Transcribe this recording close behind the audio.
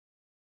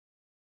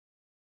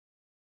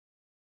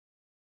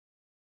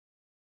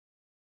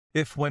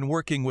If when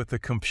working with the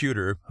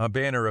computer, a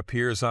banner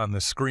appears on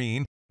the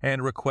screen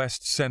and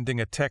requests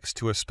sending a text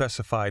to a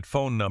specified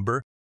phone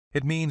number,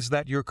 it means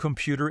that your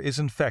computer is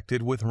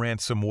infected with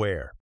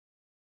ransomware.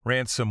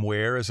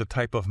 Ransomware is a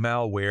type of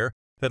malware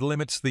that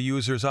limits the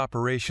user's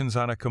operations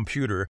on a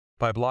computer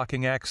by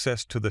blocking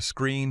access to the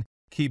screen,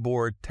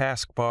 keyboard,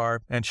 taskbar,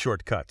 and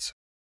shortcuts.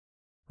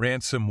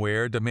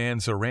 Ransomware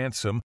demands a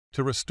ransom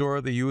to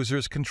restore the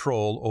user's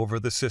control over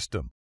the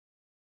system.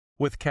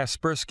 With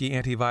Kaspersky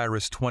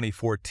Anti-Virus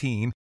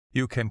 2014,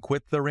 you can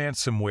quit the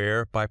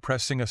ransomware by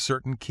pressing a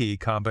certain key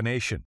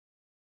combination.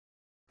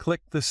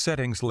 Click the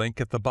Settings link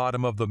at the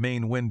bottom of the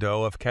main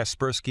window of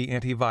Kaspersky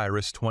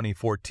Anti-Virus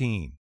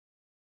 2014.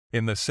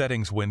 In the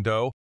Settings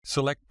window,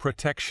 select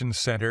Protection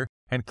Center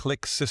and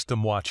click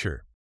System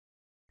Watcher.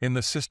 In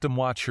the System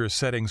Watcher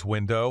settings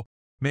window,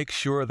 make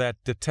sure that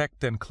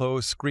Detect and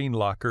Close Screen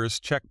Lockers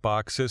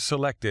checkbox is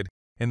selected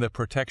in the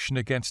Protection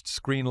Against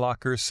Screen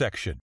Lockers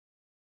section.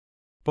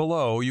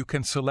 Below, you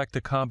can select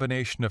a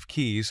combination of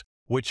keys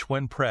which,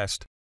 when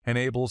pressed,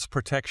 enables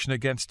protection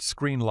against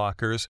screen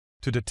lockers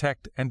to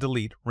detect and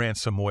delete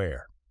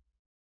ransomware.